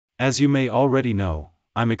As you may already know,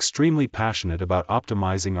 I'm extremely passionate about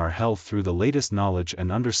optimizing our health through the latest knowledge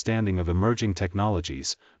and understanding of emerging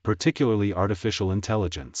technologies, particularly artificial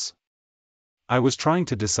intelligence. I was trying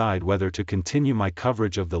to decide whether to continue my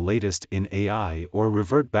coverage of the latest in AI or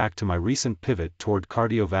revert back to my recent pivot toward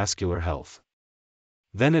cardiovascular health.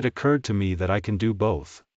 Then it occurred to me that I can do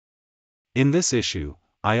both. In this issue,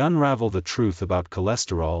 I unravel the truth about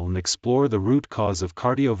cholesterol and explore the root cause of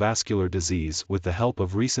cardiovascular disease with the help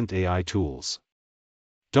of recent AI tools.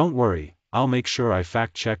 Don't worry, I'll make sure I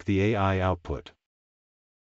fact-check the AI output.